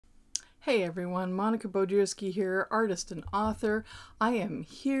Hey everyone, Monica.bodirsky here, artist and author. I am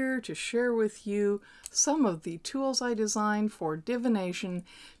here to share with you some of the tools I designed for divination,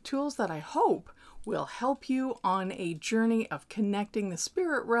 tools that I hope will help you on a journey of connecting the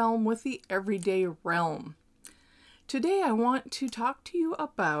spirit realm with the everyday realm. Today I want to talk to you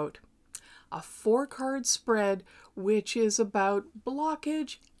about a 4-card spread which is about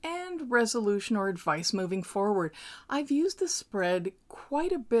blockage and resolution or advice moving forward. I've used this spread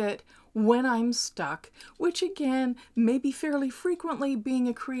quite a bit when I'm stuck, which again, may be fairly frequently being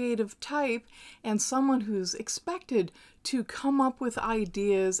a creative type and someone who's expected to come up with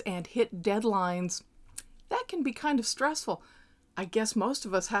ideas and hit deadlines. That can be kind of stressful. I guess most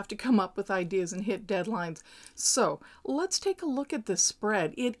of us have to come up with ideas and hit deadlines. So let's take a look at this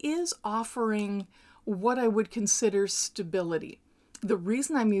spread. It is offering what I would consider stability. The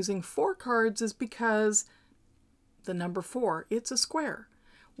reason I'm using 4 cards is because the number 4, it's a square.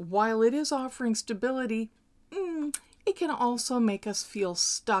 While it is offering stability, it can also make us feel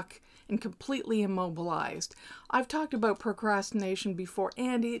stuck and completely immobilized. I've talked about procrastination before,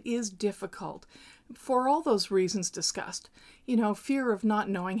 and it is difficult for all those reasons discussed. You know, fear of not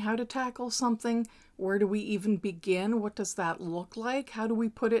knowing how to tackle something. Where do we even begin? What does that look like? How do we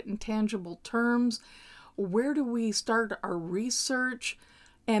put it in tangible terms? Where do we start our research?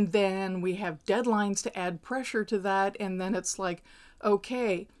 And then we have deadlines to add pressure to that, and then it's like,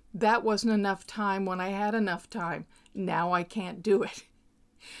 okay, that wasn't enough time when I had enough time. Now I can't do it.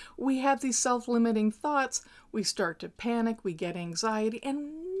 We have these self-limiting thoughts. We start to panic, we get anxiety,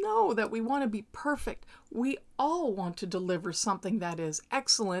 and know that we want to be perfect. We all want to deliver something that is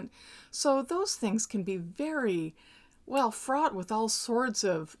excellent. So those things can be very, well, fraught with all sorts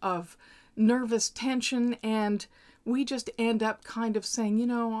of nervous tension, and we just end up kind of saying, you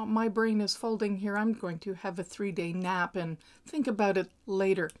know, my brain is folding here. I'm going to have a 3-day nap and think about it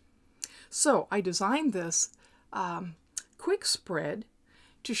later. So I designed this quick spread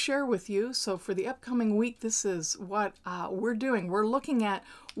to share with you. So for the upcoming week, this is what we're doing. We're looking at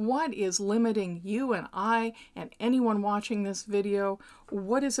what is limiting you and I and anyone watching this video.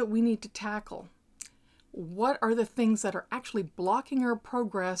 What is it we need to tackle? What are the things that are actually blocking our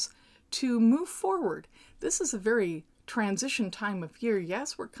progress to move forward? This is a very transition time of year.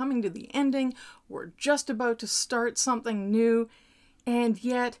 Yes, we're coming to the ending. We're just about to start something new, and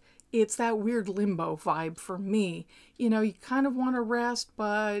yet it's that weird limbo vibe for me. You know, you kind of want to rest,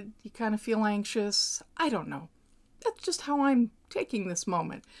 but you kind of feel anxious. I don't know. That's just how I'm taking this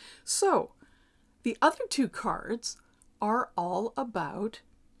moment. So the other 2 cards are all about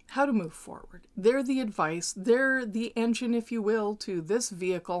how to move forward. They're the advice. They're the engine, if you will, to this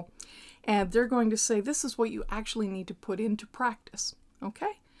vehicle. And they're going to say, this is what you actually need to put into practice.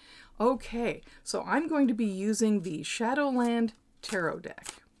 Okay? Okay, so I'm going to be using the Shadowland Tarot deck.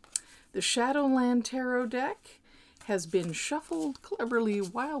 The Shadowland Tarot deck has been shuffled cleverly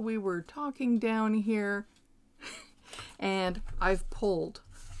while we were talking down here. And I've pulled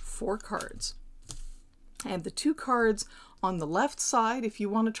 4 cards. And the 2 cards on the left side, if you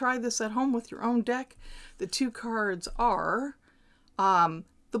want to try this at home with your own deck, the 2 cards are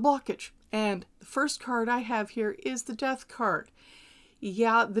the blockage. And the first card I have here is the Death card.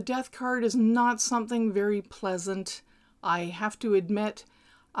 Yeah, the Death card is not something very pleasant. I have to admit,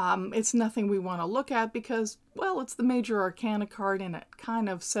 it's nothing we want to look at because, well, it's the Major Arcana card and it kind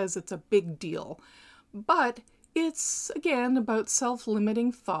of says it's a big deal. But it's, again, about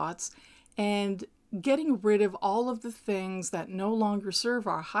self-limiting thoughts and getting rid of all of the things that no longer serve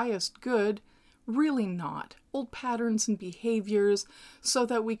our highest good, really not. Old patterns and behaviors so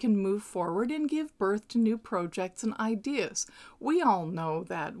that we can move forward and give birth to new projects and ideas. We all know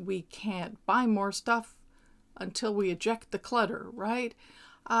that we can't buy more stuff until we eject the clutter, right?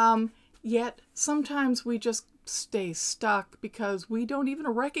 Yet sometimes we just stay stuck because we don't even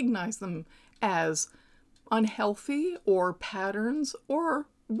recognize them as unhealthy or patterns, or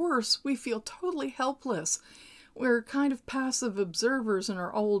worse, we feel totally helpless. We're kind of passive observers in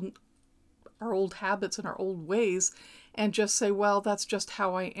our old habits and our old ways and just say, well, that's just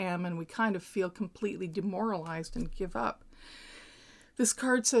how I am, and we kind of feel completely demoralized and give up. This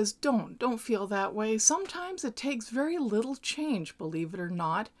card says, don't feel that way. Sometimes it takes very little change, believe it or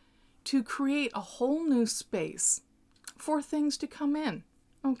not, to create a whole new space for things to come in,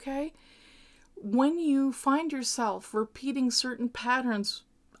 okay? When you find yourself repeating certain patterns,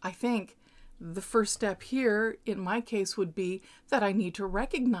 I think the first step here, in my case, would be that I need to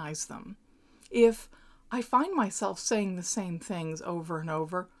recognize them. If I find myself saying the same things over and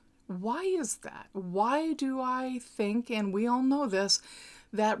over, why is that? Why do I think, and we all know this,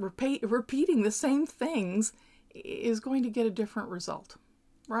 that repeating the same things is going to get a different result?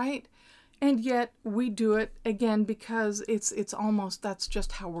 right? And yet we do it again because it's almost, that's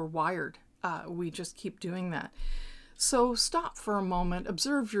just how we're wired. We just keep doing that. So stop for a moment,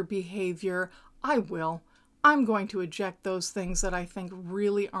 observe your behavior. I'm going to eject those things that I think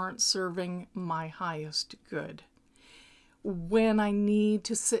really aren't serving my highest good. When I need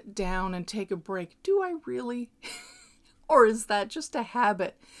to sit down and take a break, do I really? Or is that just a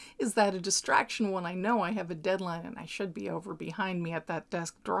habit? Is that a distraction when I know I have a deadline and I should be over behind me at that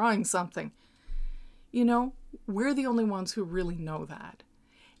desk drawing something? You know, we're the only ones who really know that.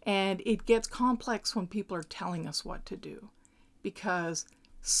 And it gets complex when people are telling us what to do, because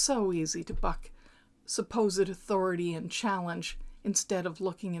so easy to buck supposed authority and challenge instead of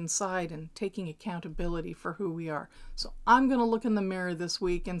looking inside and taking accountability for who we are. So I'm going to look in the mirror this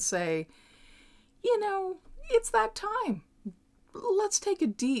week and say, you know, it's that time. Let's take a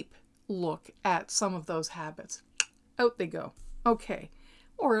deep look at some of those habits. Out they go. Okay.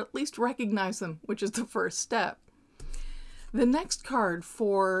 Or at least recognize them, which is the first step. The next card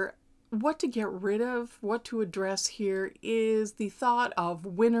for what to get rid of, what to address here, is the thought of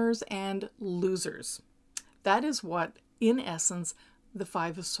winners and losers. That is what, in essence, the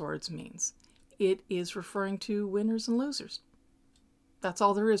Five of Swords means. It is referring to winners and losers. That's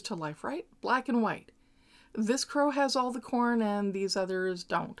all there is to life, right? Black and white. This crow has all the corn and these others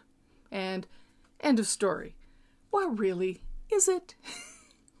don't. And end of story. Well, really, is it?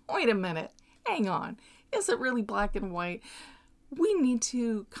 Wait a minute. Hang on. Is it really black and white? We need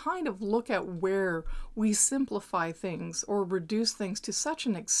to kind of look at where we simplify things or reduce things to such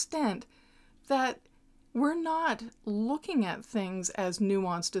an extent that we're not looking at things as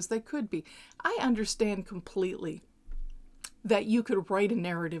nuanced as they could be. I understand completely that you could write a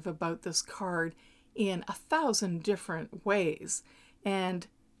narrative about this card in 1,000 different ways, and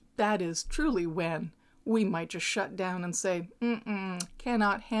that is truly when we might just shut down and say,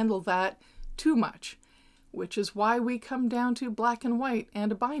 cannot handle that, too much, which is why we come down to black and white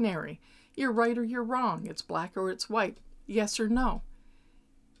and a binary. You're right or you're wrong. It's black or it's white. Yes or no.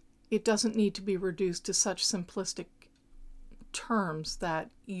 It doesn't need to be reduced to such simplistic terms that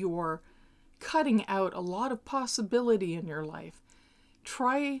you're cutting out a lot of possibility in your life.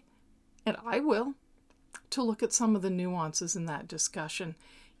 Try, and I will, to look at some of the nuances in that discussion.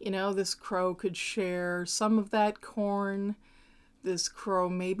 You know, this crow could share some of that corn. This crow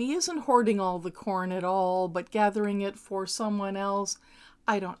maybe isn't hoarding all the corn at all, but gathering it for someone else.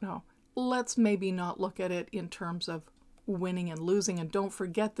 I don't know. Let's maybe not look at it in terms of winning and losing. And don't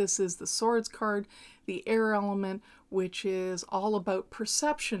forget, this is the Swords card, the air element, which is all about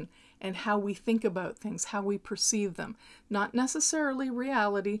perception and how we think about things, how we perceive them. Not necessarily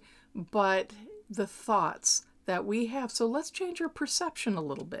reality, but the thoughts that we have. So let's change our perception a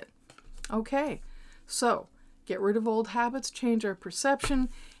little bit. Okay, so get rid of old habits, change our perception,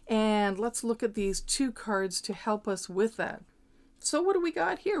 and let's look at these two cards to help us with that. So what do we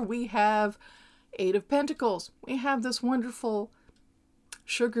got here? We have Eight of Pentacles. We have this wonderful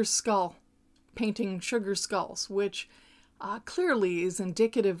sugar skull, painting sugar skulls, which clearly is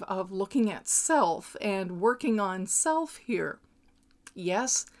indicative of looking at self and working on self here.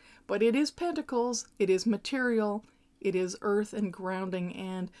 Yes, but it is pentacles, it is material, it is earth and grounding,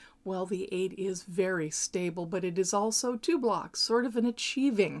 and, well, the 8 is very stable, but it is also 2 blocks, sort of an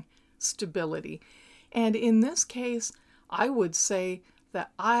achieving stability. And in this case, I would say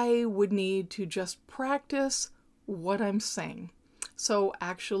that I would need to just practice what I'm saying. So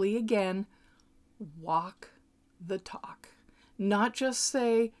actually, again, walk the talk. Not just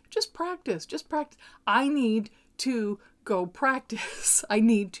say, just practice, just practice. I need to go practice. I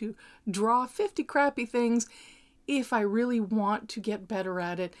need to draw 50 crappy things if I really want to get better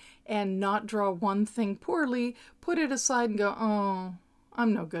at it, and not draw one thing poorly, put it aside and go, oh,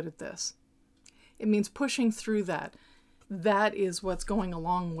 I'm no good at this. It means pushing through that. That is what's going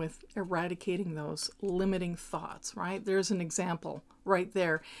along with eradicating those limiting thoughts, right? There's an example right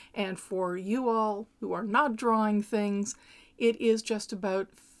there. And for you all who are not drawing things, it is just about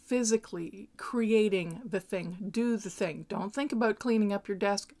physically creating the thing. Do the thing. Don't think about cleaning up your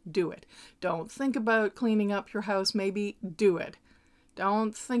desk. Do it. Don't think about cleaning up your house. Maybe do it.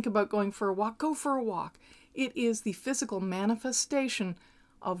 Don't think about going for a walk. Go for a walk. It is the physical manifestation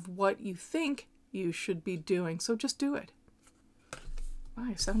of what you think you should be doing. So just do it.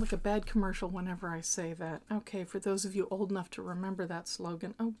 I sound like a bad commercial whenever I say that. Okay, for those of you old enough to remember that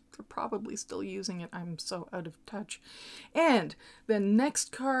slogan, oh, they're probably still using it. I'm so out of touch. And the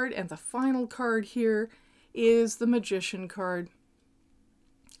next card and the final card here is the Magician card.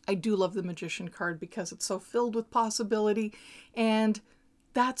 I do love the Magician card because it's so filled with possibility, and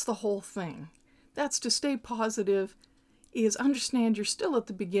that's the whole thing. That's to stay positive is understand you're still at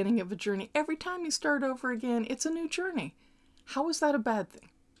the beginning of a journey. Every time you start over again, it's a new journey. How is that a bad thing?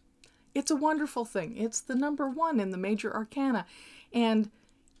 It's a wonderful thing. It's the number 1 in the major arcana, and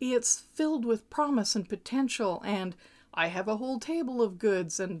it's filled with promise and potential, and I have a whole table of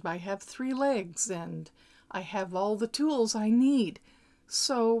goods, and I have 3 legs, and I have all the tools I need.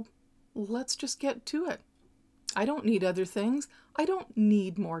 So let's just get to it. I don't need other things. I don't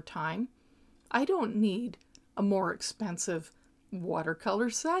need more time. I don't need a more expensive watercolor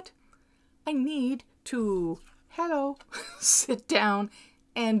set. I need to, sit down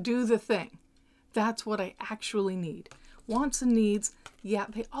and do the thing. That's what I actually need. Wants and needs, yeah,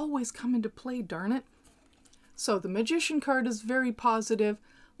 they always come into play, darn it. So the Magician card is very positive.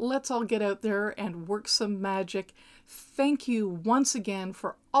 Let's all get out there and work some magic. Thank you once again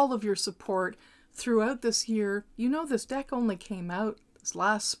for all of your support throughout this year. You know, this deck only came out this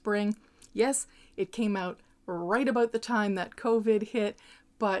last spring. Yes, it came out right about the time that COVID hit,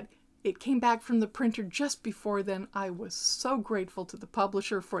 but it came back from the printer just before then. I was so grateful to the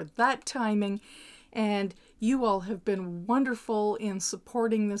publisher for that timing, and you all have been wonderful in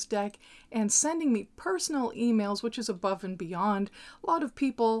supporting this deck and sending me personal emails, which is above and beyond. A lot of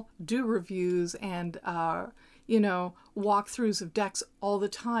people do reviews and walkthroughs of decks all the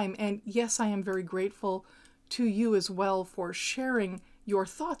time, and yes, I am very grateful to you as well for sharing your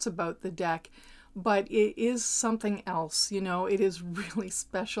thoughts about the deck. But it is something else, it is really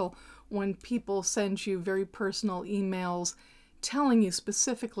special when people send you very personal emails telling you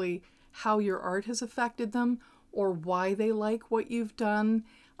specifically how your art has affected them or why they like what you've done.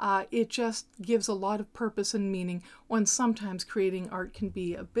 It just gives a lot of purpose and meaning when sometimes creating art can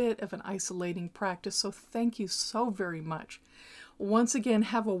be a bit of an isolating practice. So thank you so very much. Once again,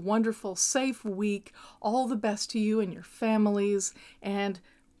 have a wonderful, safe week. All the best to you and your families, and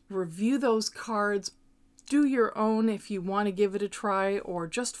review those cards. Do your own if you want to give it a try, or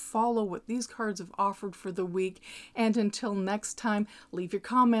just follow what these cards have offered for the week. And until next time, leave your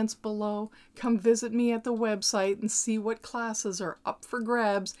comments below. Come visit me at the website and see what classes are up for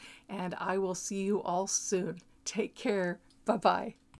grabs. And I will see you all soon. Take care. Bye-bye.